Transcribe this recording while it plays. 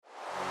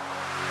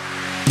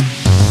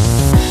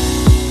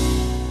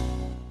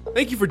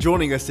Thank you for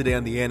joining us today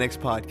on the Annex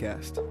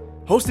Podcast,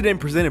 hosted and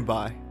presented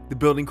by the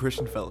Building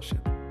Christian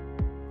Fellowship.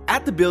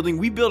 At the Building,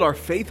 we build our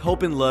faith,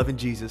 hope, and love in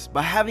Jesus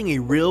by having a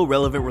real,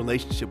 relevant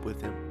relationship with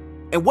Him.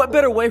 And what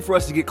better way for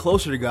us to get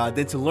closer to God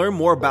than to learn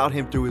more about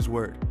Him through His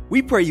Word?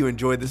 We pray you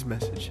enjoy this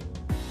message.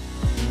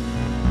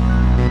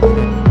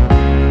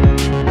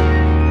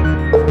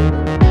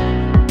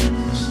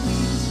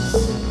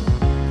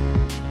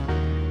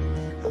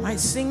 I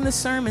might sing the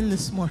sermon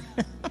this morning.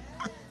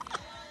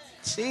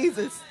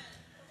 Jesus.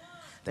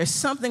 There's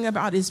something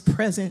about His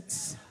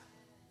presence.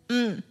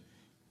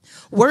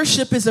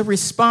 Worship is a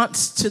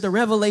response to the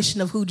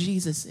revelation of who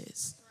Jesus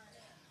is.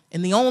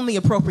 And the only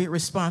appropriate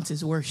response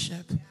is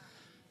worship.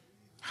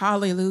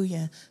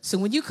 Hallelujah. So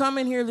when you come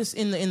in here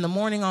in the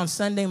morning on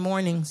Sunday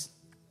mornings,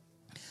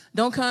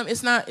 don't come.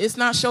 It's not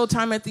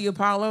showtime at the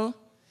Apollo.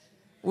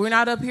 We're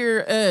not up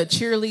here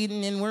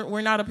cheerleading, and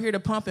we're not up here to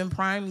pump and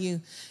prime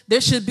you.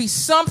 There should be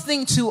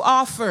something to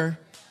offer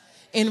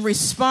in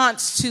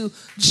response to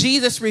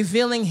Jesus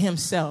revealing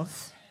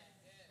Himself.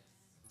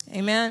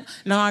 Amen.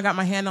 No, I got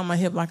my hand on my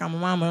hip like I'm a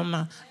mama. I'm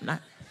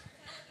not.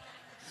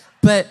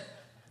 But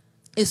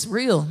it's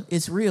real.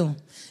 It's real.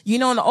 You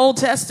know, in the Old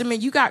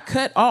Testament, you got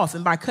cut off.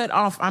 And by cut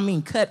off, I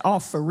mean cut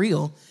off for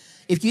real.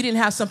 If you didn't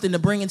have something to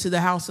bring into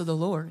the house of the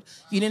Lord,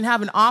 you didn't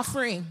have an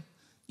offering,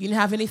 you didn't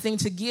have anything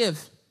to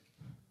give,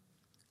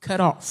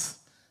 cut off.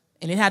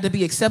 And it had to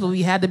be acceptable.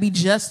 You had to be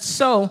just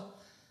so.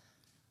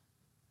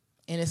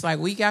 And it's like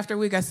week after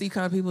week, I see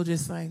kind of people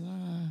just like,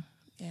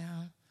 yeah.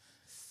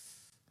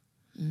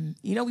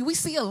 You know, we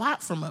see a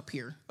lot from up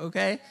here,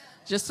 okay?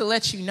 Just to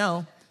let you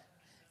know.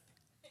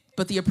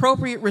 But the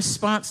appropriate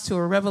response to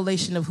a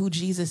revelation of who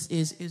Jesus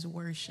is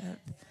worship.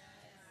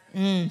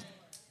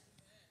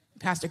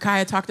 Pastor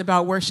Kaya talked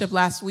about worship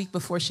last week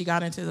before she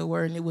got into the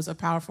word, and it was a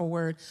powerful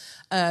word.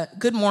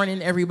 Good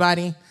morning,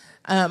 everybody.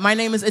 My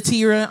name is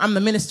Atira. I'm the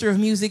minister of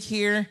music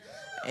here.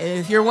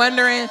 If you're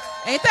wondering,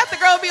 ain't that the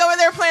girl be over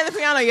there playing the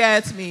piano? Yeah,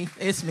 it's me.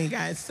 It's me,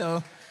 guys.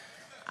 So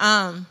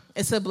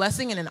it's a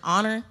blessing and an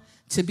honor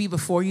to be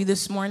before you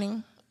this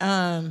morning.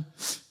 And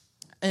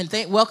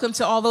welcome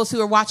to all those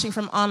who are watching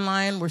from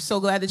online. We're so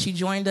glad that you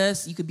joined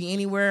us. You could be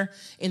anywhere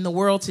in the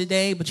world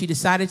today, but you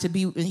decided to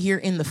be here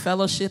in the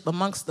fellowship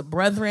amongst the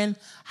brethren.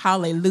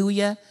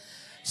 Hallelujah.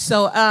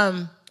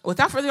 So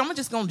without further ado, I'm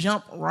just going to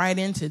jump right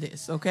into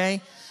this, okay?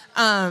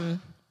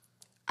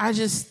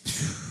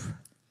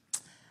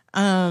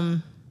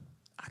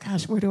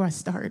 Gosh, where do I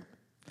start?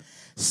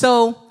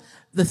 So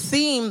the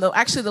theme, though,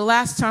 actually the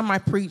last time I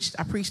preached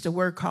a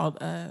word called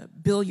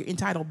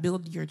entitled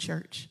Build Your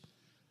Church.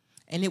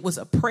 And it was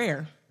a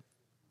prayer,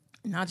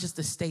 not just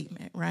a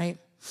statement, right?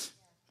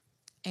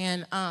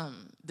 And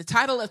the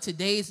title of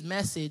today's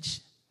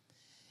message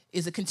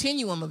is a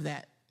continuum of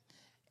that.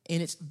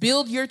 And it's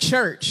Build Your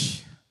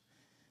Church.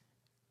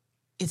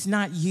 It's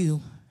not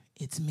you,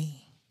 it's me.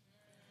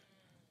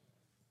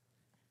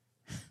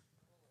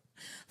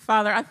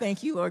 Father, I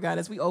thank you, Lord God,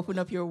 as we open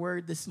up your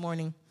word this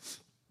morning,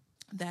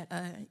 that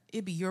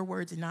it be your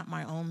words and not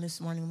my own this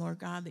morning, Lord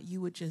God, that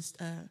you would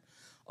just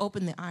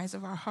open the eyes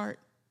of our heart,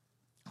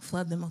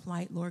 flood them with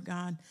light, Lord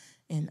God,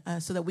 and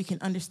so that we can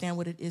understand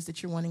what it is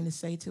that you're wanting to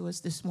say to us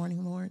this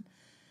morning, Lord.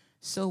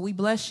 So we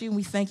bless you and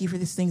we thank you for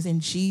these things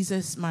in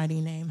Jesus' mighty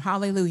name.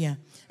 Hallelujah.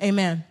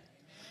 Amen.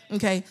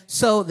 Okay,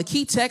 so the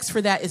key text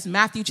for that is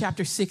Matthew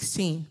chapter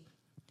 16.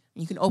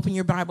 You can open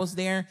your Bibles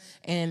there,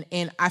 and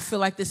I feel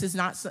like this is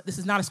not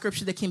a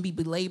scripture that can be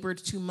belabored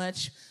too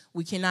much.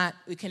 We cannot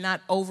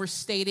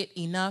overstate it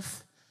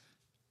enough.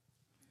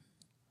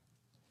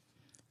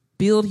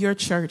 Build your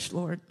church,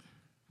 Lord.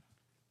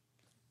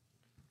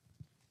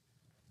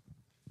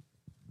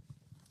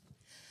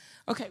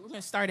 Okay, we're going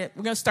to start at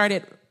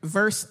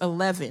verse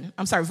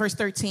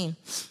 13.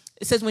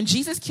 It says, when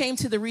Jesus came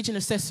to the region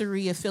of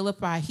Caesarea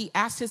Philippi, he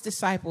asked his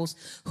disciples,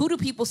 "Who do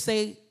people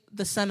say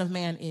the Son of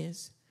Man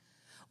is?"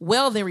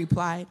 "Well," they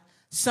replied,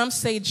 "some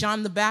say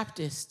John the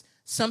Baptist,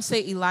 some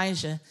say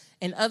Elijah,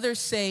 and others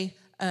say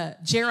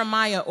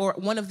Jeremiah or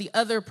one of the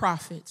other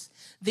prophets."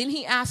 Then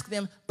he asked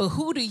them, "But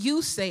who do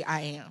you say I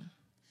am?"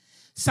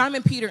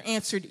 Simon Peter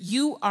answered,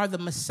 "You are the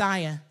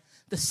Messiah,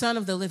 the Son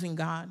of the living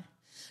God."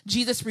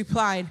 Jesus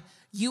replied,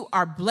 "You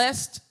are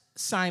blessed,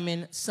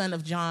 Simon, son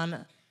of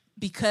John,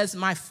 because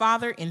my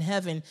Father in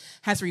heaven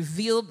has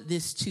revealed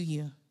this to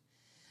you.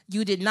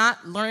 You did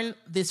not learn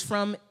this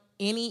from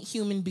any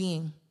human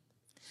being.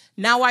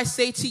 Now I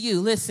say to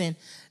you, listen,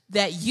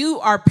 that you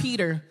are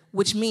Peter,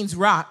 which means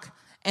rock,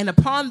 and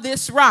upon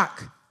this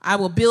rock I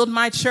will build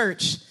my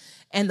church,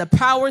 and the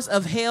powers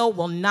of hell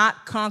will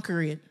not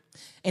conquer it.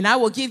 And I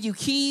will give you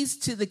keys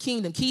to the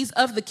kingdom, keys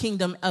of the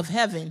kingdom of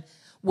heaven.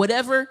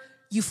 Whatever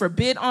you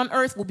forbid on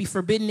earth will be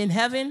forbidden in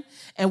heaven,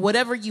 and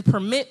whatever you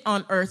permit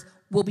on earth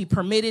will be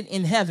permitted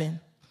in heaven."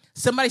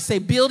 Somebody say,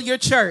 build your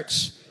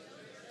church.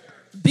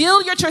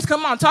 Build your church.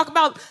 Come on,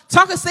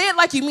 say it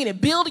like you mean it.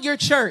 Build your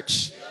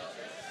church.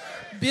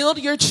 Build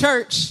your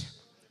church.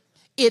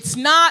 It's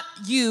not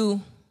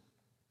you,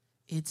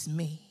 it's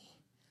me.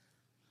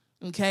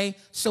 Okay,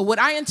 so what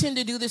I intend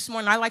to do this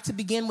morning, I like to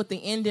begin with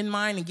the end in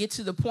mind and get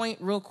to the point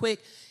real quick.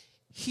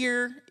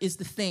 Here is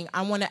the thing.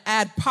 I want to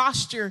add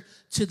posture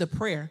to the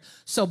prayer.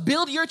 So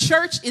build your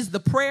church is the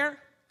prayer,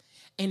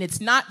 and it's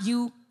not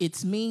you,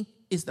 it's me,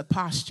 is the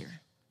posture.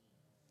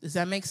 Does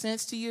that make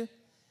sense to you?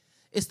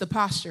 It's the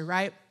posture,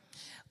 right?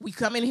 We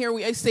come in here,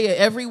 we say it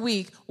every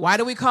week. Why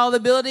do we call the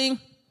building?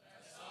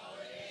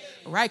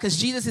 Right, because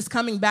Jesus is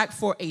coming back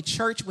for a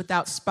church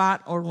without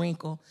spot or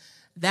wrinkle.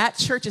 That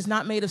church is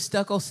not made of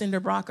stucco, cinder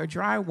block, or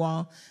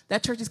drywall.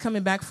 That church is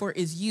coming back for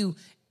is you,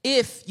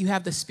 if you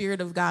have the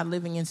Spirit of God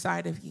living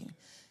inside of you.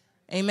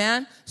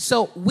 Amen?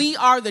 So we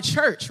are the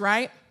church,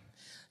 right?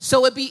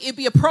 So it'd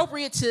be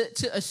appropriate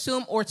to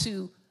assume or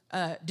to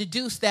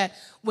deduce that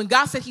when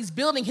God said he's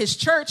building his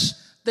church,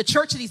 the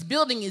church that he's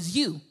building is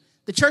you.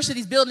 The church that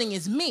he's building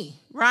is me,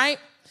 right?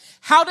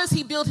 How does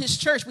he build his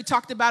church? We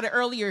talked about it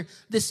earlier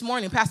this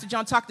morning. Pastor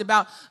John talked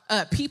about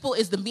people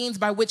is the means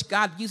by which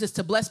God uses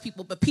to bless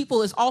people, but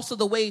people is also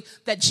the way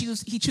that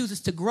he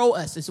chooses to grow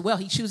us as well.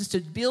 He chooses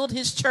to build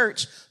his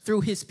church through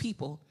his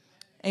people.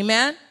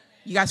 Amen?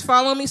 You guys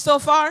following me so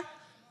far?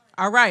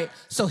 All right.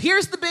 So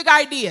here's the big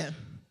idea.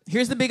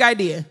 Here's the big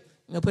idea. You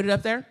gonna put it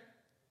up there?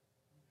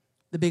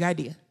 The big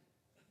idea.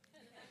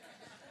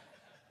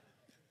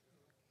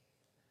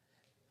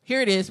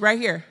 Here it is, right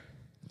here.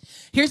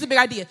 Here's the big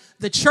idea.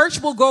 The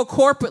church will grow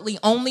corporately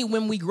only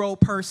when we grow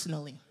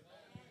personally.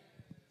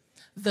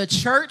 The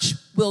church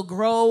will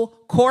grow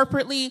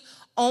corporately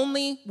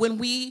only when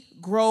we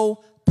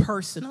grow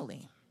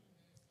personally.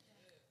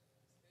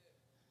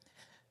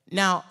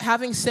 Now,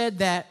 having said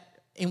that,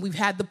 and we've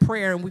had the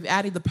prayer and we've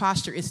added the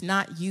posture, it's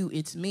not you,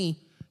 it's me.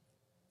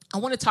 I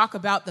want to talk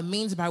about the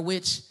means by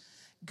which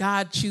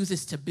God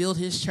chooses to build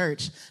his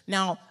church.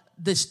 Now,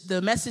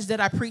 the message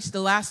that I preached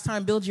the last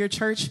time, Build Your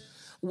Church,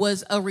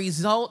 was a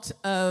result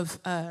of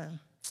the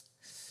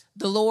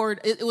Lord.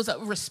 It was a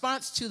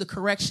response to the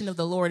correction of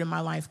the Lord in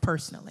my life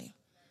personally,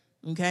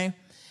 okay?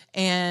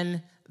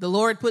 And the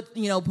Lord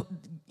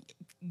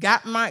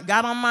got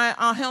on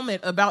my helmet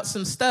about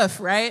some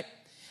stuff, right?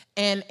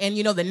 And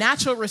the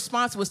natural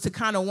response was to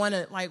kind of want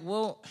to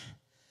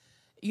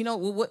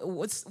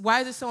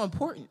why is it so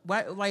important?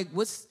 Why,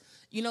 is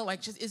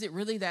it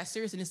really that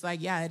serious? And it's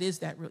like, yeah, it is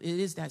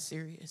that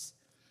serious.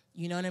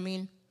 You know what I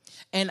mean?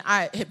 And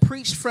I had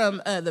preached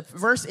from the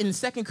verse in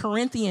 2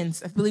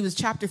 Corinthians, I believe it was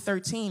chapter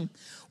 13,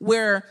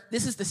 where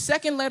this is the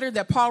second letter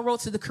that Paul wrote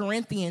to the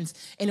Corinthians,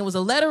 and it was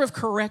a letter of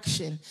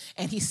correction.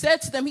 And he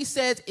said to them,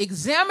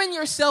 examine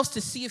yourselves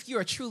to see if you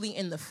are truly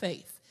in the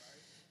faith.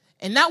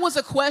 And that was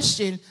a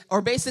question,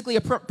 or basically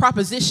a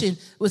proposition,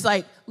 was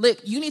like, look,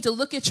 you need to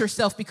look at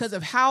yourself because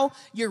of how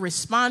you're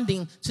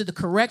responding to the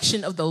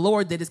correction of the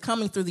Lord that is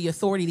coming through the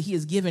authority that he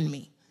has given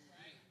me.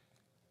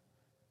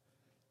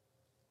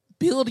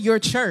 Build your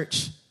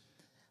church.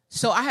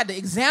 So I had to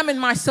examine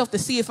myself to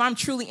see if I'm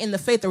truly in the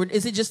faith, or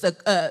is it just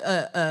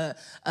a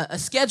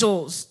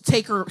schedule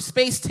taker,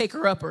 space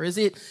taker up, or is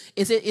it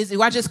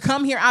do I just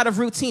come here out of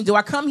routine? Do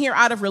I come here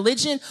out of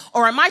religion,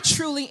 or am I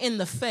truly in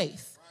the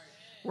faith?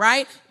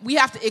 Right? We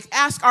have to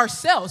ask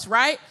ourselves,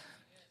 right?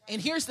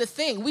 And here's the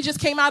thing. We just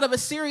came out of a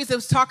series that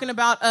was talking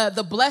about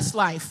the blessed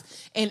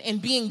life and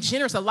being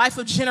generous, a life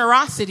of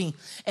generosity.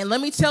 And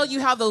let me tell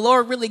you how the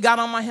Lord really got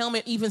on my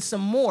helmet even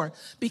some more.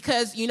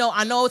 Because,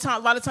 I know a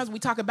lot of times we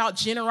talk about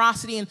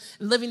generosity and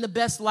living the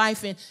best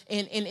life, and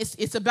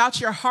it's about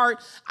your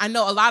heart. I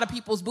know a lot of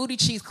people's booty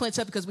cheeks clench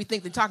up because we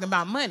think they're talking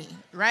about money,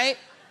 right?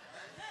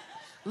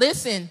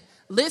 Listen.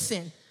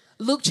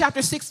 Luke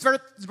chapter 6,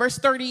 verse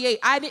 38.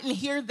 I didn't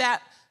hear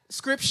that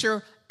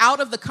scripture out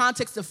of the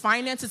context of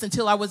finances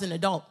until I was an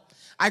adult.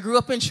 I grew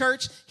up in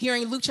church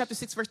hearing Luke chapter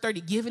 6, verse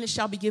 30, given it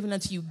shall be given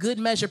unto you, good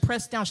measure,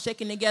 pressed down,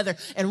 shaken together,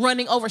 and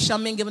running over shall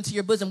men give unto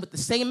your bosom. With the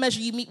same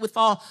measure you meet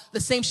withal, the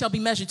same shall be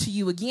measured to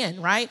you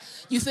again, right?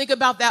 You think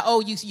about that,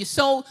 you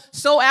sow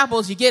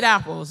apples, you get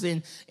apples,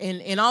 and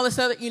all this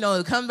other,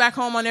 come back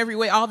home on every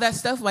way, all that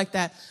stuff like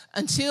that,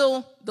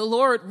 until the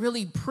Lord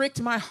really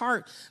pricked my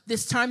heart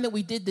this time that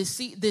we did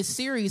this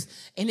series,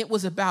 and it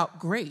was about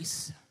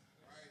grace.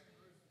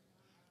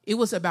 It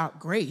was about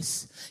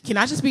grace. Can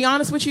I just be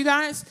honest with you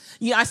guys?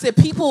 I said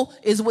people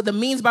is what the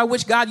means by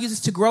which God uses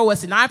to grow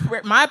us. And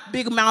my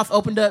big mouth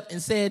opened up and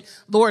said,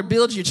 Lord,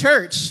 build your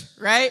church,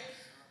 right?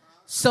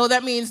 So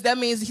that means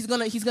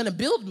he's gonna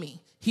build me.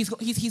 He's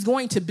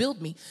going to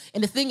build me.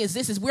 And the thing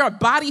is we are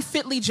body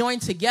fitly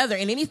joined together,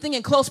 and anything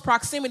in close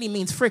proximity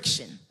means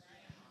friction.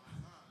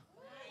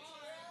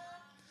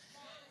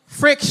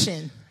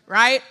 Friction,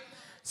 right?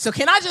 So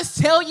can I just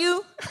tell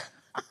you,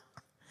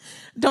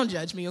 don't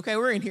judge me, okay?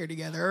 We're in here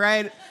together, all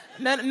right?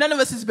 None of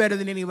us is better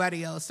than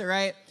anybody else, all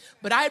right?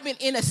 But I've been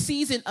in a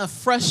season of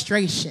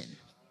frustration.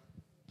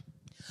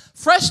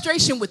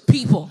 Frustration with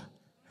people.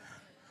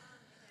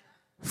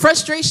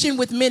 Frustration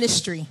with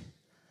ministry.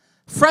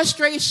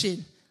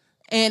 Frustration.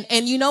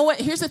 And you know what?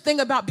 Here's the thing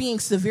about being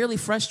severely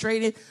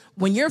frustrated.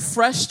 When you're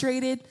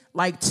frustrated,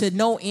 like to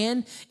no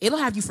end, it'll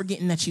have you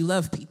forgetting that you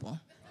love people.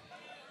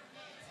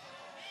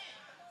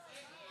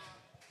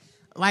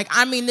 Like,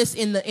 I mean this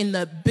in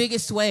the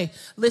biggest way.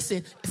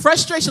 Listen,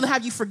 frustration will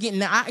have you forgetting.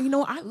 Now,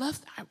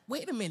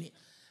 wait a minute.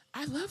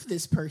 I love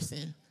this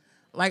person.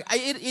 Like,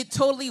 it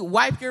totally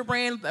wiped your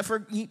brain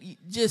for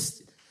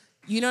just,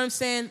 you know what I'm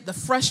saying? The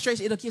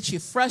frustration, it'll get you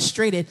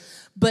frustrated.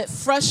 But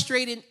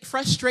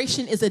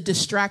frustration is a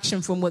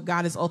distraction from what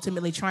God is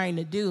ultimately trying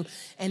to do.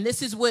 And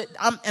this is what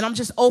I'm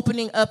just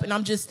opening up, and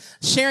I'm just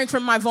sharing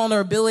from my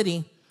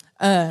vulnerability.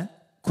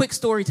 Quick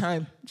story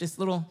time, just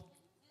little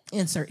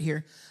insert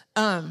here.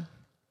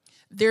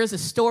 There's a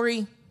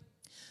story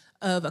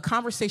of a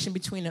conversation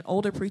between an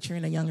older preacher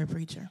and a younger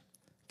preacher,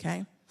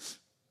 okay?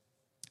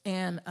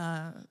 And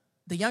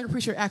the younger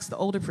preacher asks the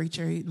older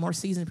preacher, more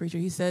seasoned preacher,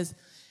 he says,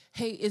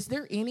 hey, is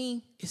there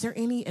any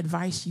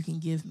advice you can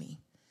give me?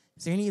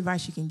 Is there any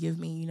advice you can give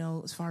me, you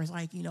know, as far as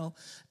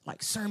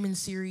like sermon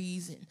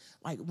series and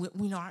like,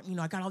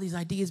 I got all these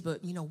ideas,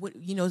 but,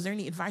 is there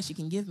any advice you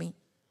can give me?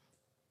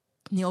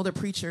 And the older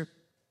preacher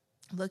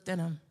looked at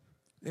him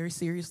very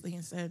seriously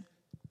and said,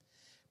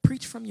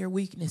 preach from your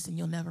weakness and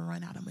you'll never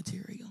run out of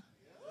material.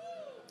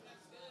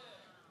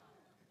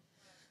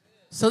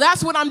 So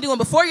that's what I'm doing.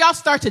 Before y'all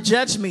start to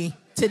judge me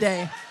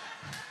today,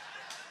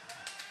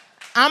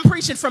 I'm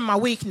preaching from my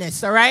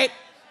weakness, all right?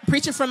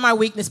 Preaching from my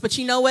weakness. But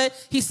you know what?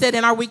 He said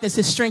in our weakness,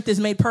 his strength is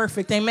made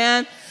perfect.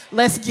 Amen?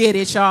 Let's get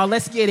it, y'all.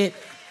 Let's get it.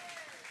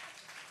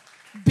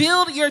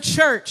 Build your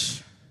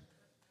church.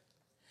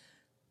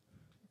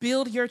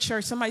 Build your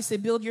church. Somebody say,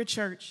 build your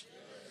church.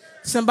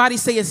 Somebody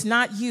say, it's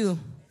not you.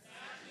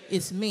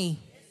 It's me.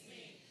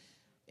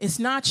 It's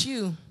not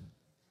you.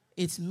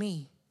 It's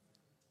me.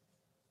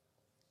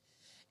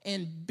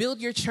 And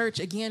build your church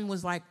again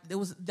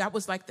that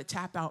was like the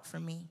tap out for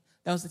me.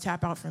 That was the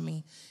tap out for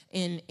me.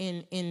 And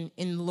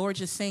the Lord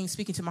just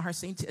speaking to my heart,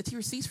 saying,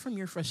 Atira, cease from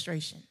your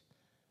frustration.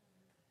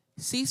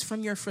 Cease from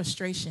your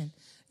frustration.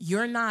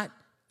 You're not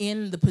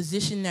in the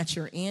position that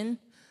you're in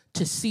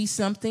to see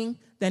something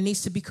that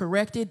needs to be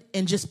corrected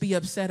and just be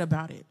upset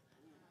about it.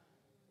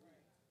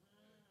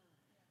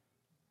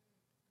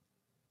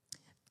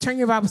 Turn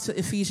your Bibles to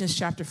Ephesians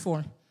chapter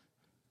 4.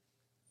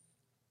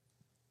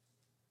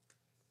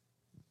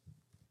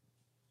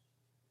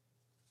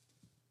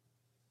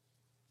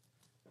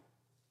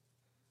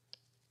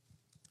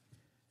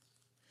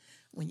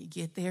 When you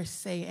get there,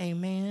 say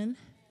amen.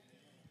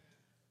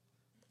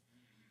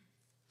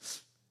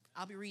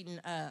 I'll be reading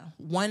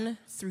 1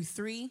 through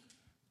 3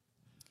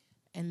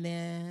 and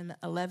then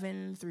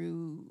 11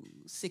 through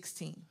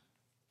 16.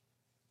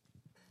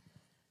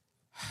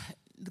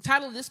 The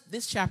title of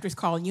this chapter is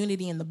called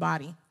Unity in the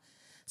Body. It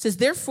says,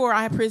 therefore,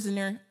 I,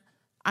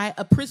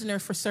 a prisoner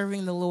for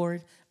serving the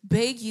Lord,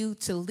 beg you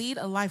to lead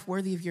a life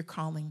worthy of your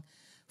calling,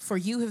 for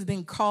you have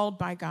been called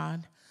by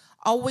God.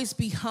 Always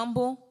be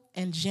humble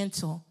and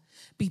gentle.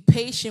 Be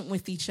patient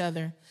with each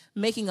other,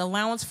 making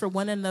allowance for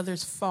one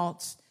another's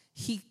faults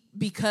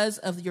because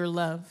of your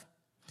love.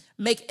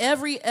 Make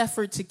every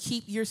effort to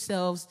keep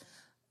yourselves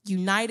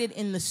united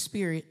in the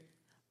Spirit,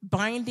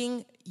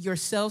 binding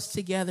yourselves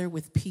together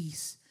with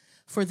peace.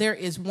 For there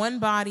is one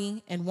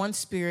body and one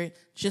Spirit,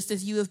 just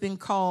as you have been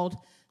called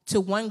to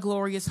one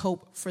glorious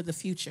hope for the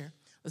future.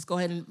 Let's go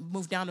ahead and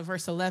move down to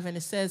verse 11.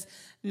 It says,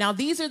 now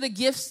these are the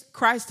gifts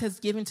Christ has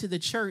given to the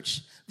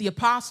church, the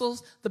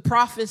apostles, the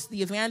prophets,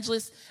 the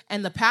evangelists,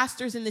 and the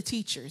pastors and the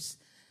teachers.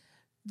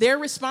 Their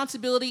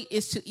responsibility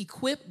is to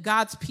equip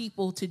God's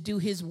people to do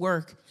his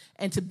work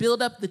and to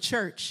build up the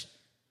church,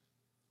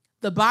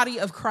 the body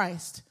of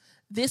Christ.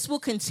 This will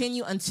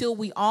continue until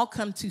we all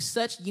come to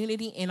such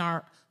unity in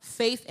our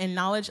faith and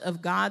knowledge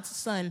of God's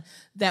Son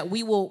that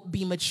we will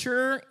be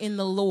mature in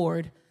the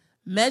Lord,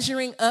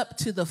 measuring up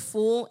to the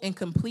full and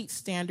complete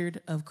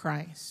standard of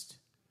Christ.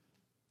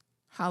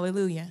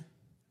 Hallelujah.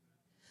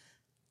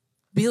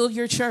 Build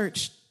your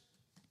church.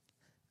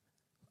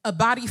 A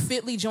body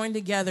fitly joined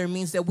together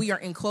means that we are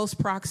in close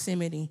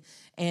proximity.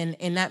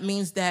 And that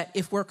means that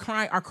if our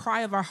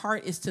cry of our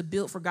heart is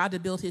for God to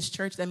build his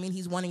church, that means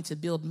he's wanting to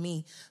build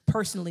me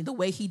personally. The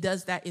way he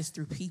does that is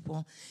through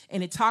people.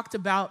 And it talked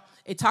about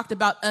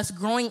us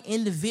growing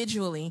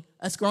individually,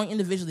 gifts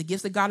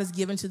that God has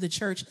given to the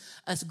church,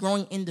 us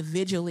growing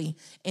individually,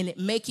 and it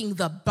making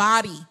the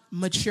body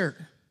mature.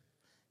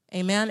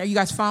 Amen. Are you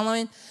guys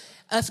following?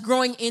 Us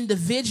growing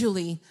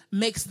individually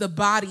makes the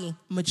body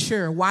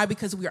mature. Why?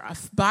 Because we are a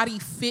body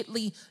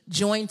fitly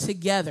joined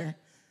together,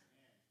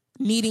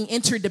 needing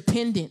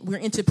interdependent. We're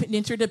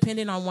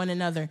interdependent on one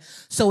another.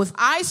 So if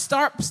I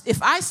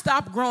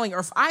stop growing, or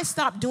if I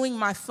stop doing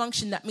my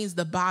function, that means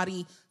the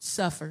body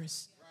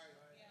suffers.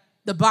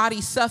 The body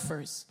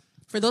suffers.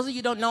 For those of you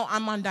who don't know,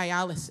 I'm on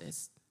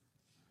dialysis.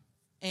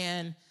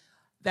 And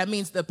that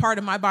means the part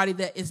of my body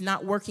that is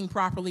not working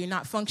properly or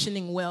not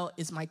functioning well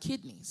is my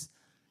kidneys.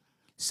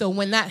 So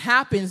when that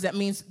happens, that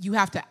means you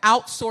have to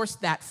outsource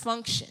that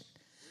function.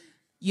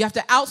 You have to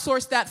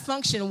outsource that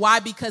function.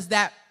 Why? Because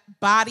that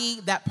part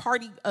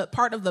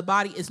of the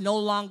body is no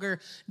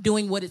longer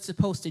doing what it's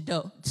supposed to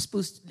do.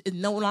 It's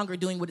no longer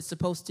doing what it's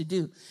supposed to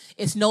do.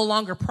 It's no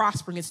longer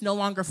prospering. It's no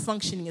longer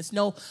functioning. It's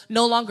no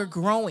longer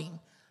growing.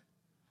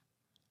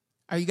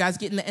 Are you guys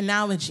getting the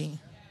analogy?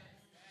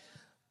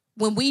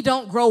 When we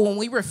don't grow, when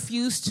we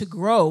refuse to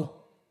grow,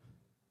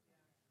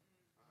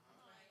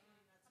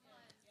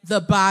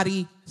 the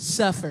body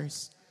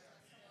suffers.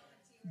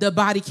 The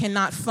body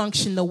cannot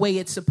function the way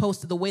it's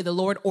supposed to, the way the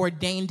Lord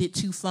ordained it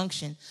to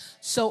function.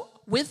 So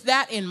with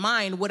that in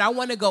mind, what I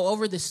want to go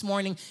over this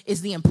morning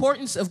is the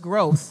importance of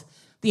growth,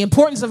 the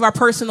importance of our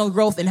personal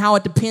growth and how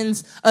it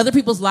depends, other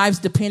people's lives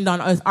depend on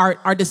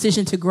our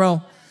decision to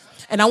grow.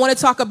 And I want to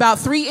talk about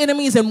 3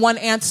 enemies and 1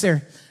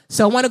 answer.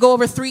 So I want to go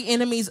over 3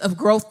 enemies of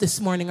growth this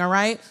morning, all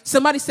right?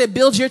 Somebody said,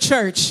 build your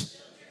church.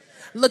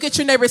 Look at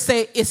your neighbor and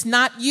say, it's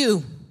not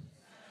you,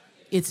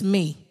 it's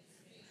me.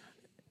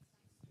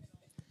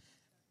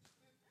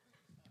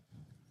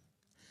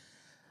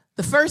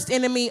 The first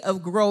enemy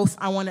of growth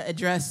I want to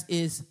address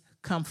is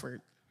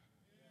comfort.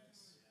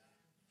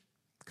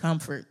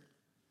 Comfort.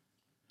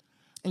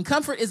 And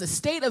comfort is a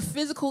state of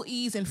physical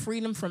ease and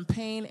freedom from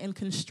pain and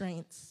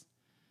constraints.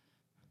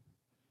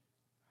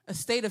 A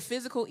state of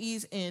physical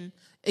ease and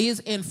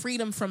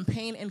freedom from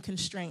pain and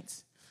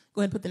constraints.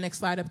 Go ahead and put the next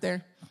slide up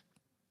there.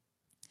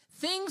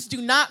 Things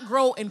do not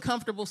grow in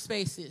comfortable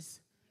spaces.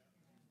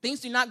 Things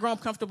do not grow in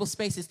comfortable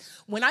spaces.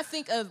 When I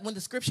think of when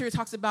the scripture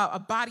talks about a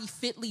body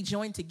fitly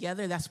joined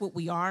together, that's what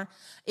we are.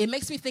 It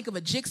makes me think of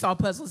a jigsaw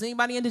puzzle. Is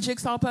anybody into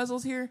jigsaw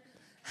puzzles here?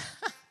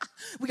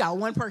 We got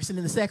one person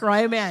in the second row.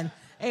 Amen.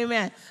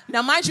 Amen.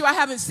 Now, mind you, I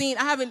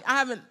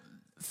haven't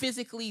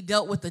physically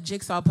dealt with the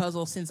jigsaw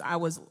puzzle since I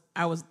was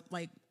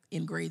like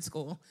in grade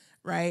school,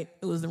 right?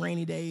 It was the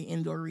rainy day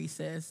indoor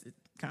recess. It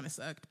kind of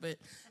sucked, but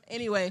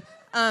anyway.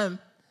 But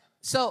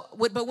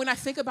when I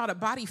think about a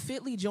body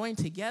fitly joined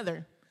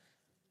together,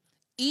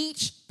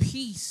 each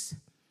piece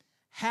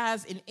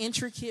has an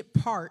intricate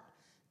part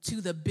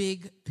to the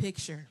big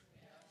picture.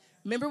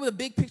 Remember what the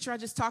big picture I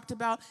just talked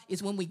about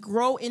is when we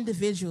grow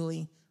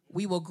individually,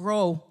 we will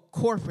grow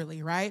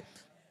corporately, right?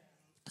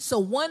 So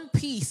one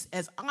piece,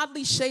 as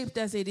oddly shaped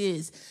as it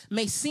is,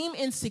 may seem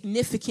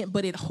insignificant,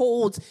 but it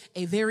holds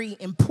a very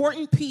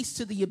important piece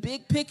to the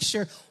big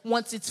picture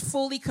once it's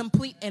fully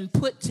complete and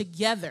put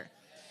together.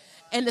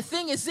 And the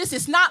thing is this,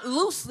 it's not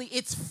loosely,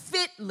 it's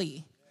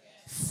fitly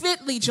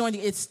joined.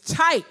 It's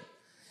tight.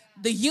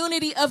 The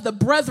unity of the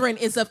brethren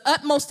is of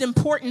utmost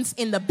importance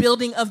in the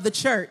building of the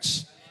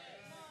church.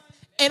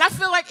 And I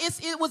feel like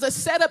it was a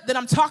setup that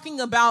I'm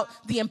talking about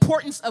the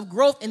importance of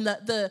growth and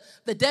the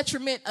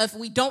detriment of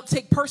we don't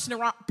take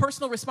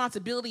personal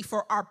responsibility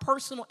for our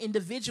personal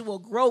individual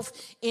growth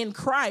in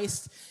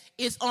Christ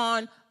is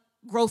on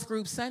Growth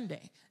Group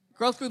Sunday.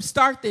 Growth groups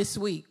start this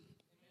week.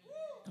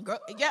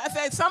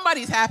 Yeah,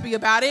 somebody's happy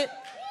about it.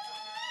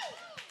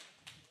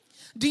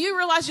 Do you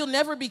realize you'll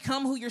never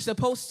become who you're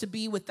supposed to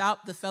be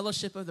without the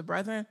fellowship of the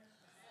brethren?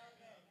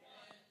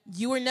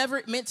 You were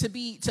never meant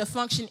to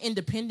function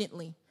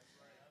independently.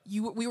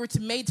 We were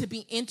made to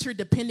be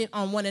interdependent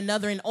on one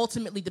another and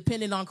ultimately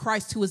dependent on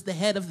Christ, who is the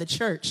head of the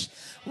church,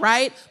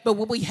 right? But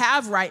what we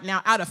have right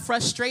now, out of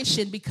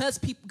frustration, because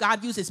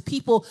God uses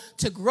people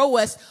to grow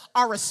us,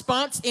 our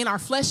response in our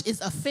flesh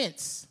is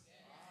offense.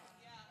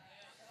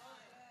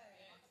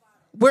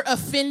 We're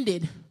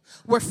offended.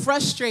 We're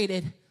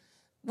frustrated.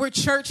 We're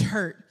church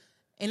hurt.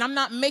 And I'm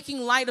not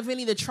making light of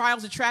any of the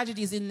trials or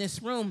tragedies in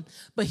this room.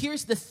 But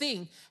here's the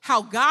thing.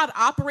 How God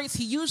operates,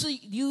 he usually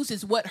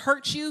uses what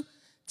hurts you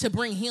to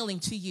bring healing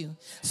to you.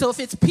 So if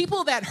it's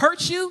people that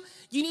hurt you,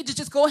 you need to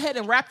just go ahead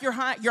and wrap your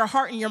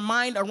heart and your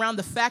mind around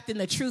the fact and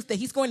the truth that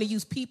he's going to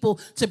use people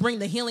to bring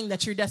the healing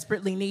that you're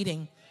desperately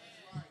needing.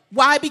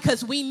 Why?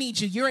 Because we need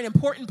you. You're an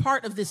important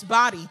part of this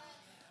body.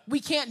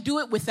 We can't do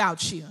it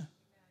without you.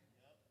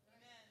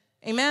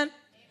 Amen?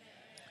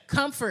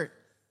 Comfort.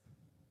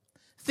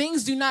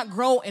 Things do not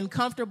grow in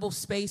comfortable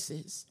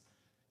spaces.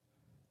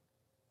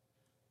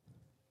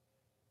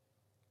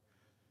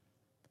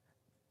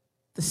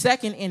 The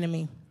second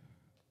enemy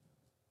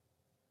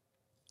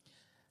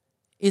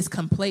is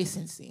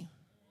complacency.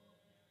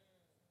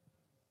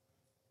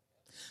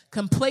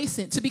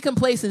 To be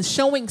complacent,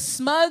 showing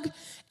smug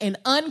and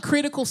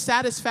uncritical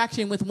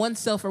satisfaction with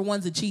oneself or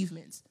one's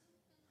achievements.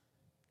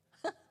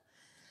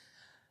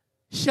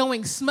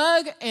 Showing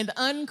smug and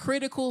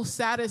uncritical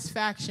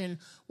satisfaction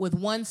with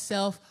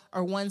oneself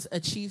or one's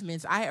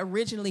achievements. I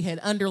originally had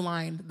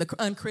underlined the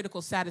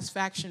uncritical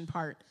satisfaction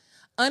part.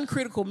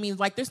 Uncritical means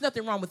like there's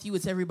nothing wrong with you,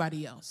 it's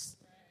everybody else.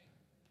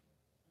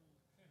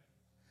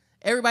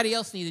 Everybody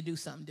else need to do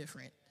something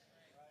different.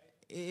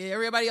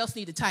 Everybody else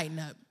need to tighten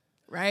up,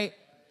 right?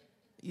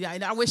 Yeah,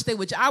 and I wish they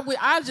would.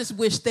 I just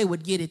wish they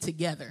would get it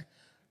together.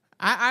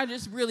 I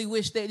just really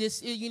wish they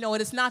just,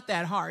 it's not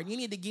that hard. You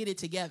need to get it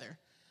together.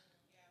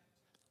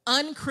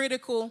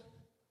 Uncritical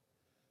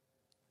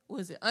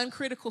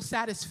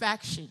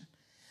satisfaction.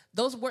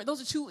 Those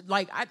are two,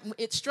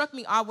 it struck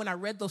me odd when I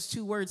read those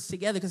two words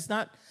together because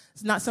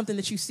it's not something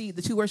that you see,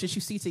 the two words that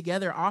you see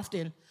together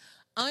often.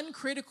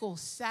 Uncritical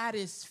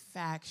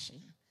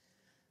satisfaction.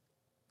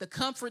 The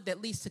comfort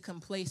that leads to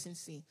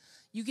complacency.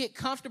 You get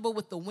comfortable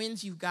with the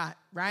wins you've got,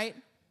 right?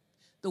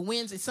 The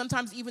wins, and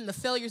sometimes even the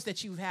failures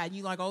that you've had.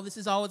 You're like, oh, this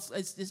is all,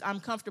 I'm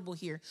comfortable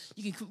here.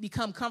 You can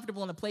become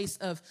comfortable in a place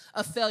of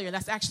failure.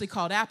 That's actually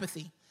called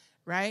apathy,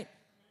 right?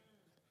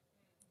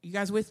 You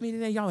guys with me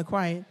today? Y'all are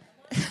quiet.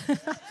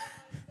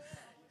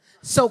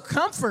 So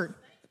comfort,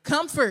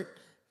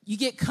 you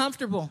get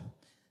comfortable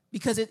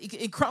because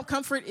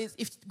comfort is,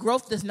 if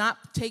growth does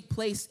not take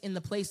place in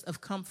the place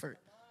of comfort.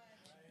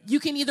 You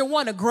can either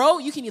want to grow,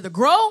 you can either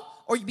grow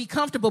or you be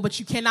comfortable, but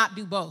you cannot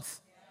do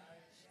both.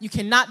 You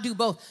cannot do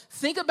both.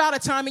 Think about a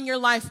time in your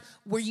life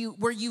where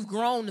you've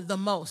grown the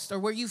most, or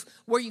where you've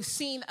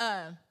seen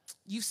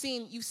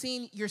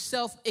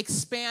yourself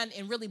expand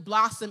and really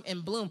blossom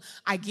and bloom.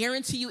 I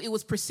guarantee you it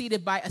was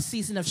preceded by a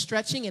season of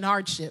stretching and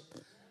hardship.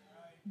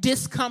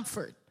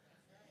 Discomfort.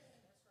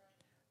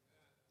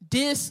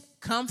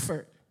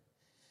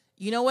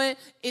 You know what?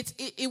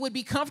 It would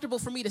be comfortable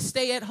for me to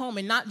stay at home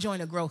and not join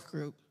a growth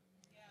group.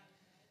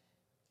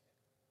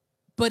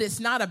 But it's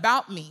not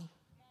about me.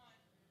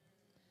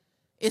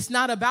 It's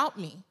not about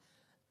me.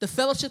 The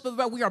fellowship of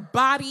God, we are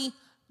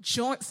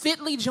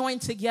fitly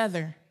joined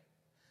together,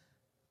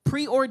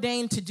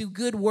 preordained to do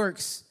good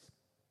works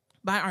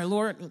by our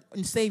Lord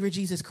and Savior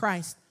Jesus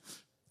Christ.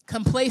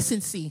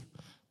 Complacency.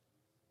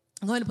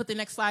 I'm going to put the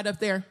next slide up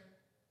there.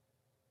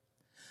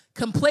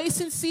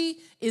 Complacency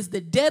is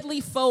the deadly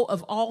foe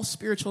of all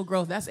spiritual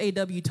growth. That's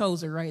A.W.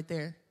 Tozer right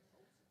there.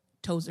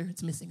 Tozer,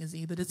 it's missing a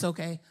Z, but it's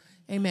okay.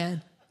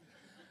 Amen.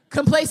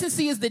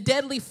 Complacency is the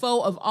deadly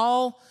foe of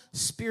all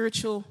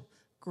spiritual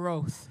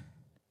growth.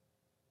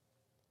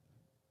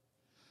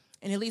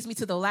 And it leads me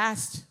to the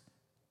last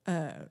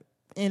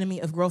enemy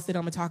of growth that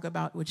I'm going to talk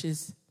about, which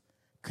is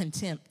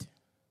contempt.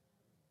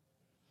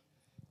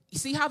 You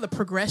see how the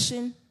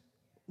progression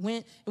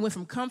went? It went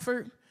from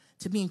comfort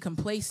to being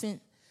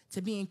complacent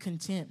to being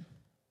contempt.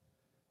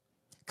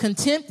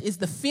 Contempt is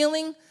the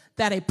feeling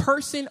that a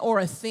person or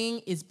a thing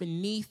is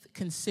beneath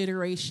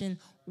consideration,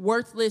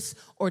 worthless,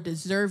 or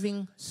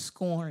deserving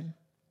scorn.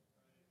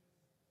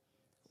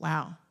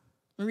 Wow.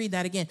 Let me read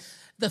that again.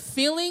 The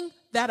feeling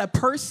that a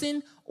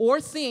person or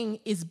thing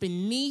is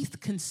beneath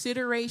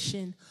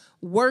consideration,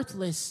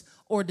 worthless,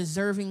 or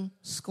deserving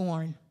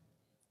scorn.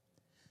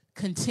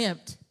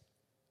 Contempt.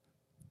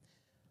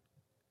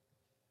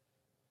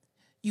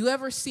 You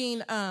ever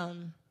seen, I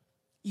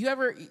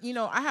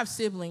have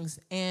siblings,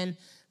 and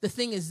the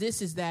thing is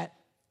that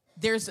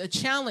there was a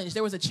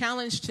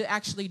challenge to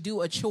actually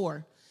do a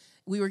chore.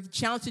 We were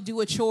challenged to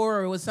do a chore,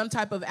 or it was some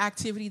type of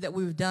activity that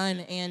we've done,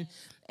 and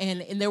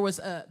there was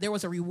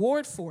a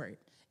reward for it.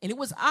 And it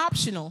was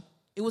optional.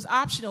 It was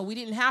optional. We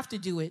didn't have to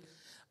do it.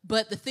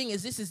 But the thing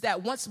is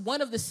that once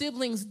one of the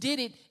siblings did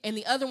it and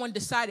the other one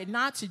decided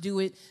not to do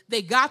it,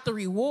 they got the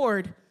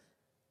reward,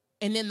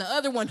 and then the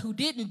other one who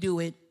didn't do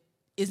it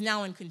is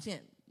now in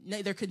contempt.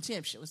 They're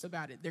contemptuous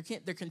about it.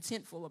 They're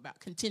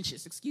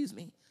contentious, excuse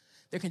me.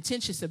 They're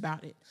contentious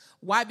about it.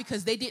 Why?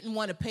 Because they didn't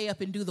want to pay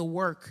up and do the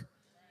work.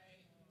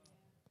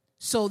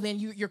 So then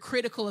you're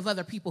critical of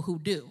other people who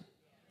do.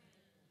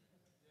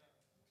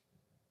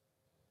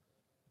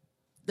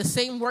 The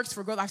same works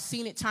for growth. I've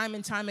seen it time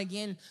and time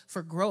again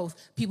for growth.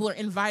 People are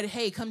invited,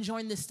 hey, come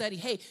join this study.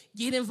 Hey,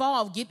 get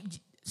involved,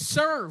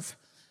 serve,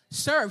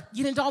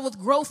 get involved with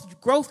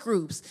growth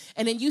groups.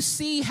 And then you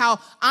see how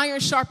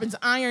iron sharpens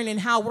iron, and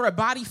how we're a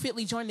body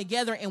fitly joined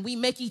together and we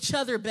make each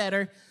other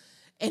better.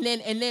 And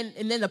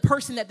then the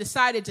person that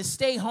decided to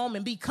stay home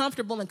and be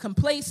comfortable and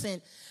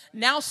complacent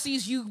now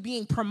sees you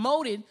being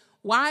promoted.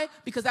 Why?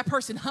 Because that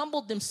person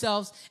humbled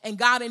themselves, and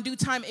God in due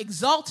time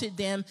exalted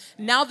them.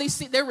 Now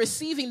they're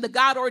receiving the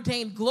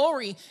God-ordained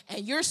glory,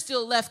 and you're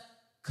still left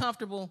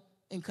comfortable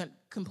and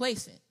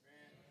complacent.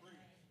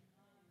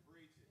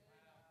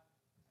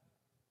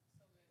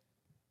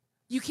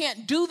 You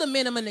can't do the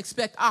minimum and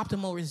expect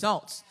optimal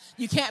results.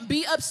 You can't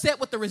be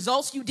upset with the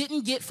results you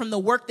didn't get from the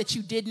work that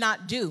you did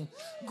not do.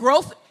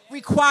 Growth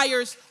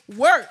requires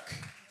work.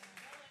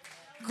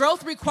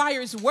 Growth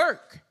requires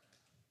work.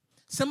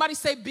 Somebody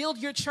say, build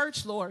your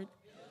church, Lord.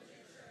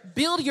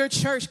 Build your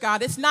church,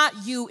 God. It's not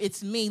you,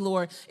 it's me,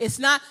 Lord. It's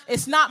not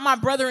my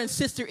brother and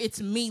sister,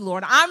 it's me,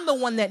 Lord. I'm the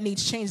one that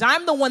needs change.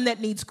 I'm the one that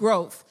needs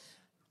growth.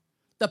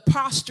 The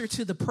posture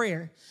to the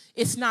prayer.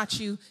 It's not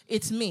you,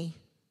 it's me.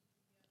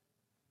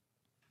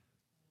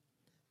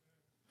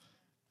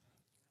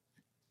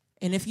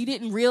 And if you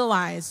didn't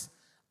realize,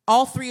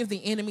 all three of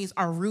the enemies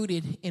are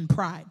rooted in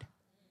pride.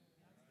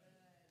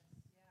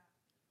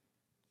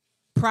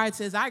 Pride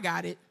says, I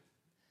got it.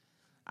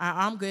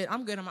 I'm good.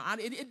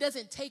 It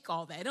doesn't take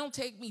all that. It don't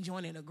take me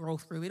joining a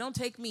growth group. It don't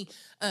take me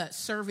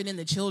serving in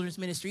the children's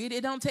ministry.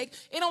 It don't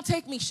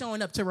take me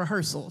showing up to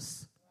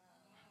rehearsals.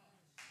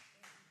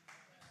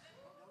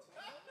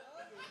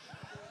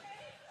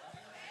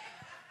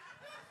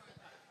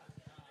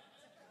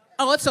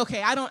 Oh, it's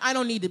okay. I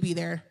don't need to be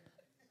there.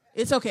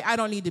 It's okay. I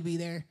don't need to be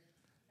there.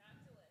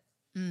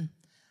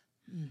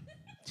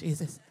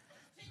 Jesus.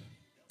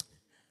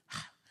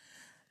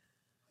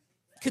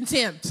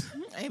 Contempt.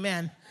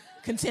 Amen.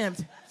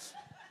 Contempt.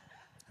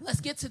 Let's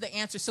get to the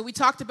answer. So we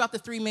talked about the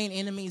three main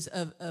enemies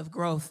of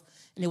growth,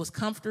 and it was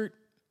comfort,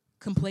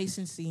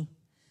 complacency,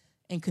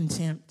 and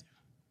contempt.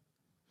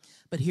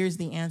 But here's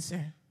the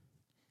answer.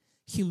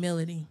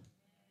 Humility.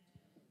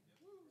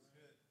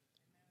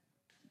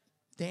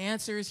 The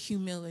answer is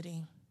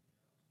humility.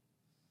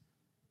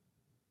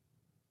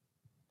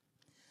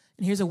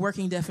 And here's a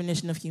working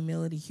definition of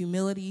humility.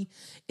 Humility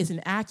is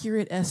an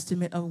accurate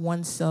estimate of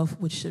oneself,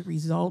 which should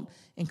result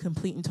in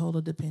complete and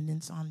total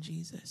dependence on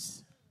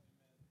Jesus.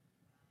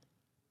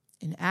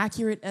 An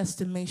accurate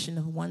estimation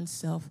of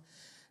oneself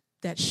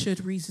that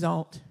should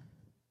result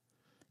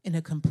in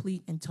a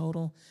complete and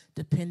total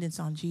dependence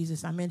on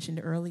Jesus. I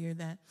mentioned earlier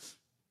that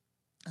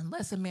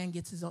unless a man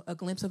gets a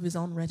glimpse of his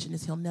own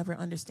wretchedness, he'll never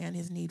understand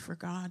his need for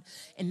God.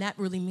 And that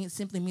really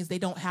simply means they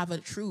don't have a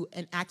true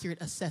and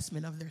accurate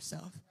assessment of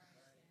themselves.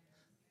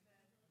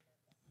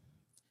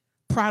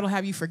 Pride will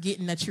have you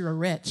forgetting that you're a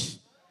wretch.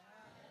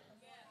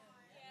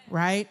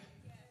 Right?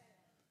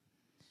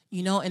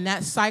 You know, and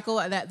that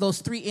cycle,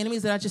 those three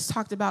enemies that I just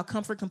talked about,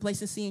 comfort,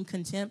 complacency, and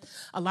contempt,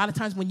 a lot of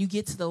times when you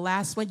get to the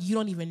last one, you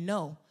don't even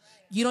know.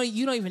 You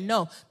don't even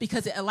know,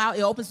 because it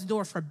opens the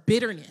door for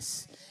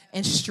bitterness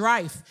and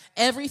strife.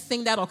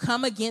 Everything that'll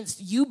come against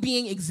you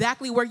being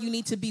exactly where you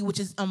need to be, which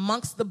is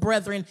amongst the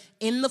brethren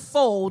in the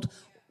fold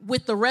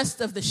with the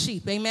rest of the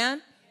sheep.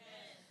 Amen?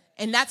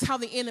 And that's how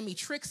the enemy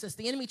tricks us.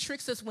 The enemy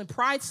tricks us when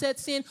pride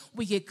sets in.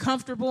 We get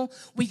comfortable,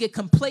 we get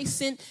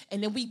complacent,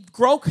 and then we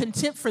grow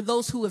contempt for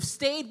those who have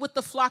stayed with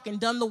the flock and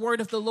done the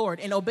word of the Lord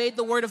and obeyed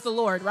the word of the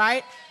Lord,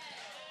 right?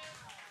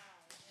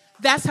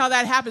 That's how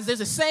that happens.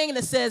 There's a saying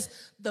that says,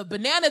 the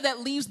banana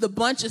that leaves the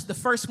bunch is the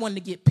first one to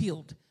get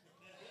peeled.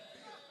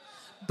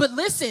 But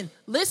listen,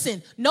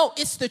 no,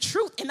 it's the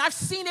truth. And I've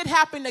seen it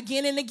happen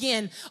again and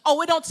again.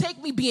 Oh, it don't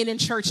take me being in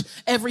church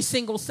every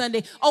single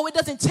Sunday. Oh, it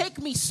doesn't take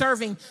me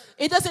serving.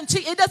 It doesn't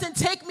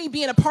take me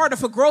being a part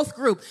of a growth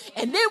group.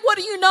 And then what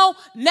do you know?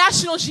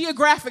 National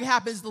Geographic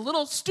happens. The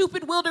little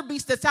stupid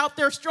wildebeest that's out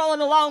there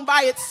strolling along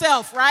by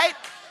itself, right?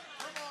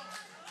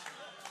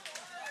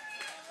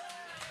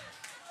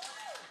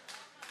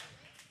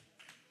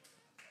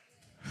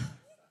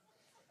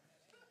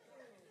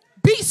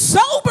 Be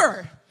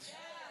sober.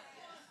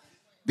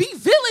 Be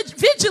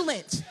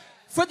vigilant,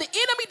 for the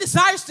enemy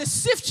desires to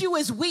sift you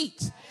as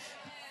wheat.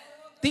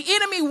 The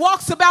enemy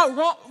walks about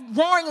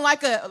roaring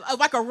like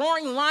a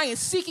roaring lion,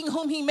 seeking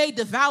whom he may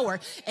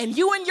devour. And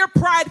you and your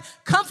pride,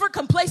 comfort,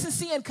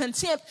 complacency, and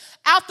contempt,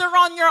 out there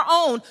on your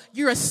own,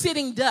 you're a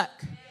sitting duck.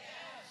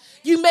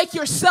 You make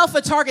yourself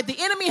a target. The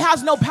enemy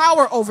has no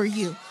power over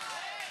you.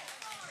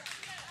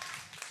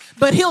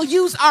 But he'll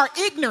use our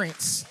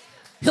ignorance.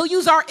 He'll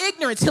use our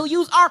ignorance. He'll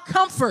use our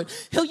comfort.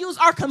 He'll use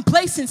our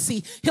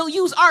complacency. He'll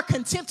use our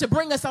contempt to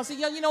bring us out. Say,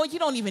 you know what? You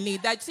don't even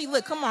need that. See,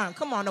 look, come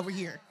on over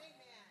here.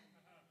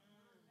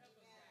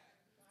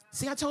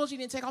 See, I told you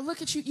didn't take. Oh,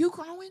 look at you. You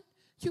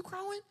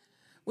growing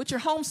with your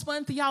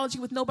homespun theology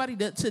with nobody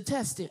to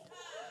test it.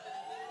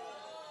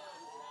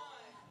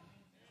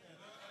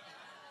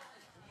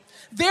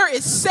 There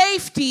is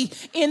safety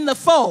in the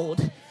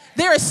fold.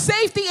 There is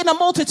safety in a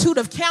multitude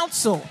of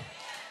counsel.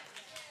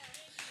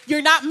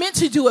 You're not meant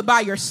to do it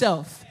by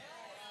yourself.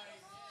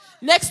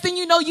 Next thing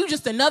you know, you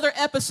just another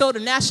episode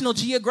of National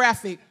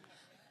Geographic,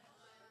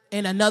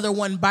 and another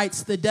one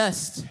bites the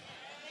dust.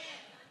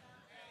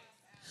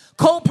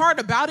 Cold part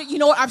about it, you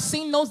know what? I've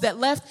seen those that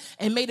left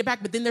and made it back,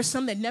 but then there's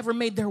some that never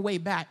made their way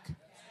back.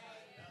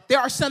 There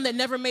are some that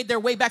never made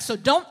their way back. So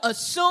don't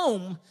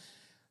assume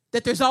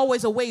that there's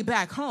always a way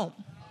back home.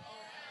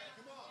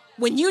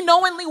 When you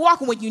knowingly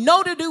walk, when you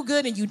know to do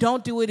good and you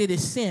don't do it, it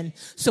is sin.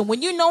 So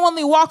when you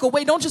knowingly walk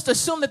away, don't just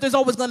assume that there's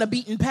always going to be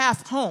a beaten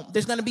path home.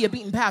 There's going to be a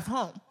beaten path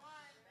home.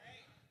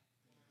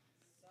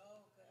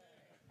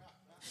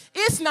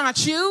 It's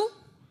not you.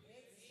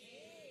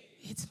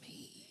 It's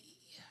me.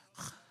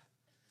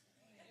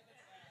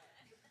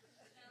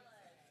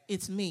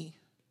 It's me.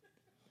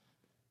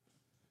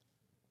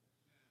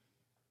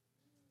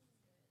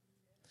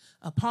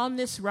 Upon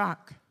this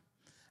rock,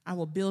 I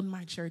will build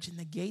my church, and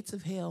the gates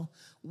of hell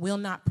will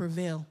not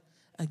prevail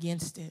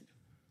against it.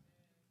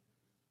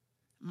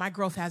 My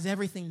growth has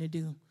everything to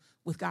do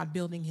with God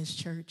building his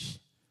church.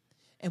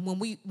 And when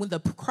the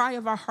cry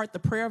of our heart, the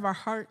prayer of our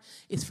heart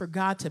is for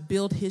God to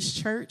build his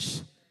church,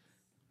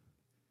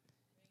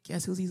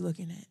 guess who he's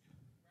looking at?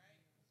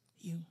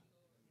 You.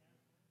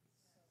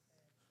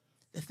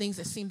 The things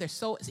that seem they're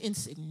so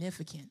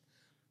insignificant,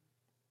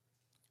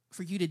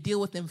 for you to deal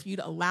with them, for you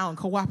to allow and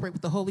cooperate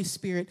with the Holy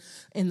Spirit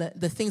and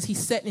the things he's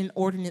set in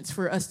ordinance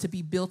for us to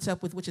be built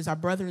up with, which is our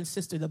brother and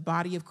sister, the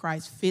body of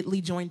Christ,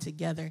 fitly joined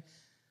together,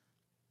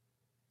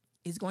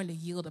 is going to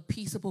yield a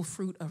peaceable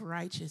fruit of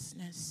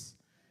righteousness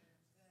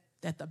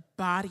that the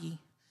body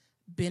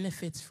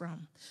benefits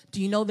from.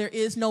 Do you know there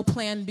is no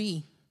plan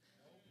B?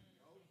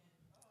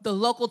 The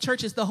local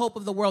church is the hope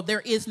of the world.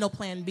 There is no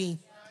plan B.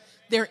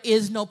 There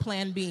is no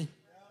plan B.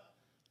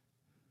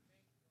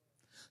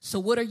 So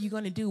what are you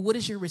going to do? What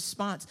is your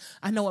response?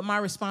 I know what my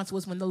response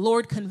was when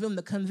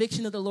the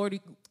conviction of the Lord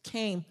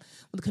came,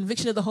 when the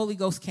conviction of the Holy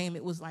Ghost came,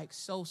 it was like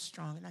so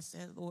strong. And I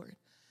said, Lord,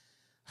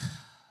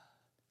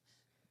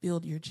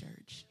 build your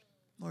church.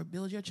 Lord,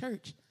 build your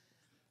church.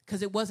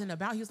 Because it wasn't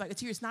about, he was like,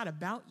 Atira, it's not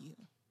about you.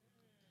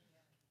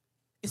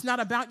 It's not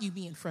about you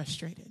being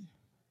frustrated.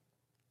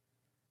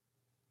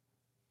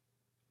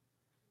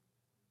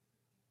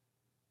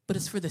 but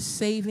it's for the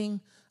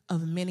saving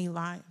of many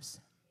lives.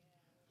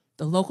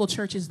 The local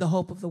church is the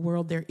hope of the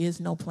world. There is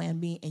no plan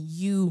B, and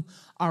you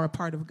are a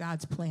part of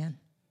God's plan.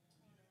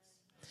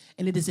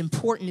 And it is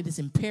important, it is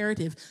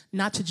imperative,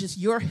 not to just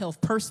your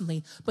health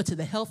personally, but to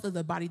the health of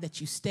the body,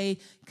 that you stay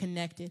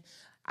connected.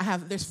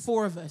 There's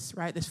 4 of us,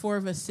 right? There's 4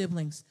 of us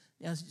siblings.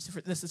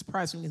 This is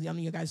surprising because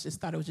you guys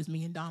just thought it was just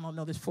me and Donald.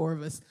 No, there's 4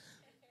 of us.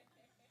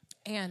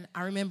 And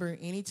I remember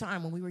any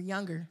time when we were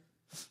younger,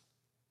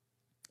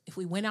 if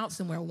we went out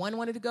somewhere, one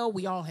wanted to go,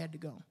 we all had to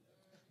go.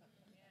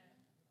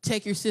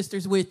 Take your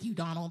sisters with you,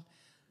 Donald.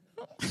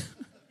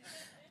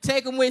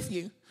 Take them with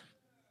you.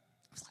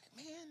 I was like,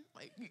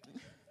 man,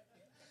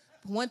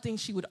 one thing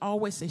she would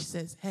always say, she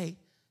says, hey,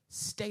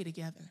 stay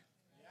together.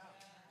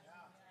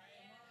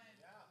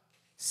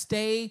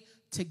 Stay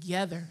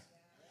together.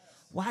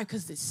 Why?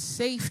 Because it's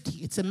safety.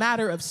 It's a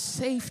matter of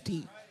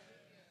safety.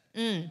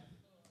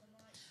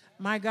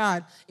 My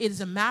God, it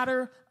is a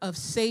matter of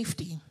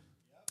safety.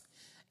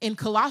 In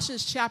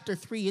Colossians chapter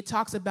 3, it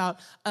talks about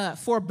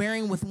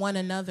forbearing with one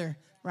another,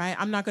 right?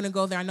 I'm not going to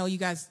go there. I know you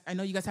guys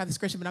have the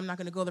scripture, but I'm not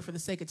going to go there for the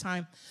sake of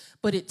time.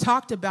 But it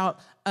talked about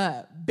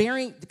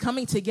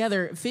coming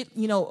together,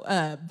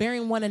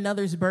 bearing one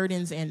another's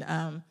burdens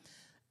and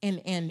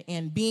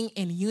being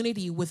in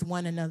unity with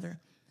one another.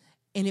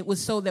 And it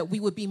was so that we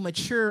would be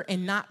mature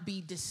and not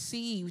be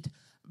deceived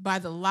by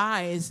the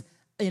lies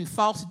and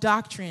false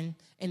doctrine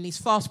and these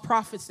false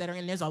prophets that are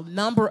in. There's a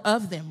number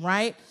of them,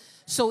 right?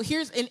 So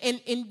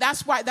and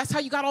that's how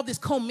you got all this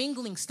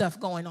commingling stuff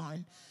going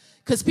on.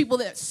 Because people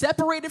that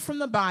separated from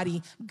the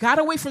body got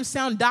away from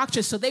sound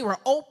doctrine, so they were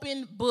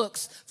open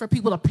books for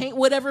people to paint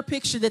whatever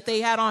picture that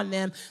they had on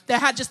them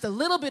that had just a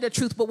little bit of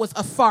truth but was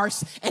a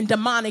farce and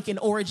demonic in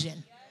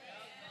origin.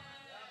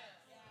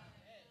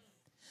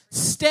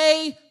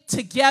 Stay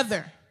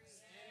together.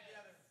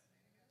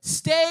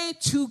 Stay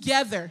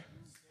together.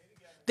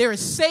 There is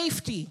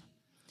safety.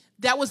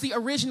 That was the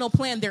original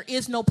plan. There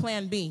is no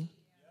plan B.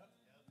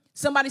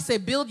 Somebody say,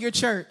 build your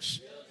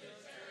church.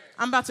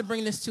 I'm about to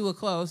bring this to a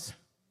close.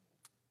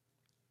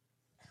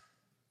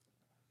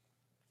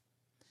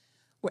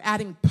 We're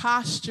adding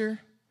posture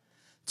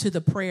to the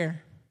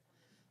prayer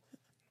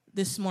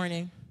this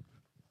morning.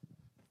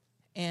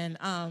 And,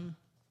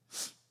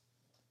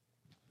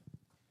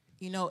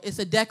 it's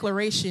a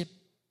declaration.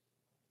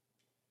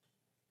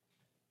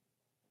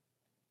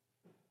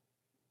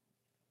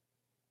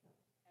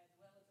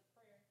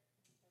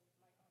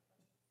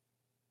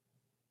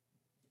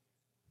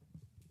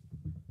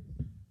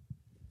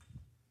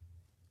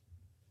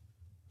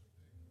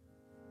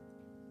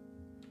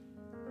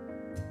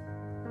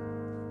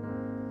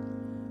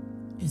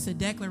 It's a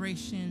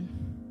declaration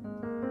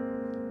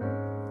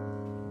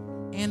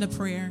and a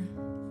prayer.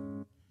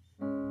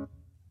 Don't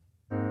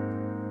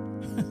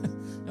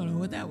know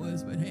what that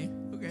was, but hey,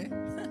 okay.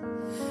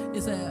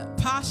 It's a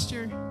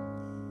posture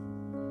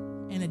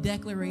and a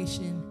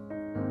declaration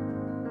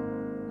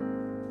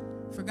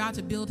for God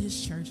to build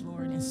his church,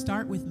 Lord, and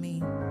start with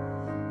me.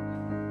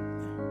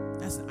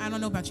 I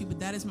don't know about you,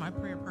 but that is my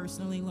prayer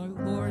personally,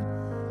 Lord.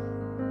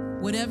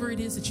 Whatever it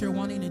is that you're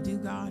wanting to do,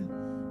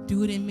 God,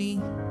 do it in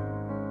me.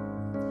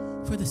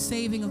 For the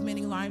saving of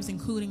many lives,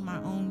 including my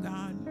own,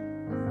 God.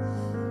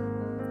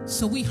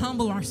 So we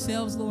humble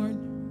ourselves, Lord,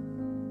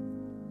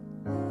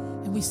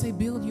 and we say,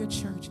 build your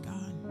church,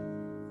 God.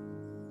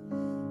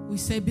 We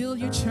say, build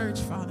your church,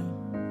 Father.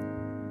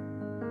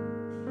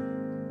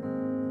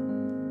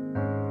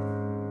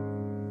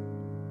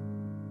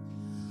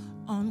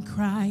 On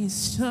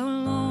Christ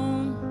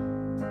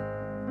alone,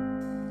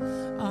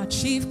 our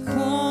chief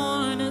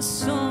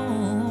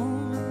cornerstone,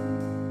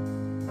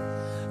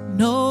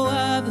 no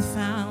other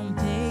foundation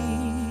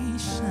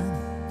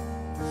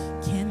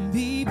can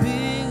be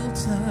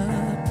built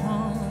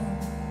upon.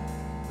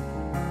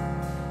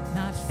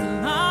 Not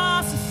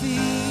philosophies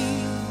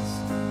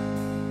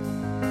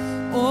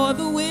or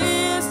the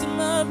wisdom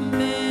of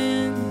men,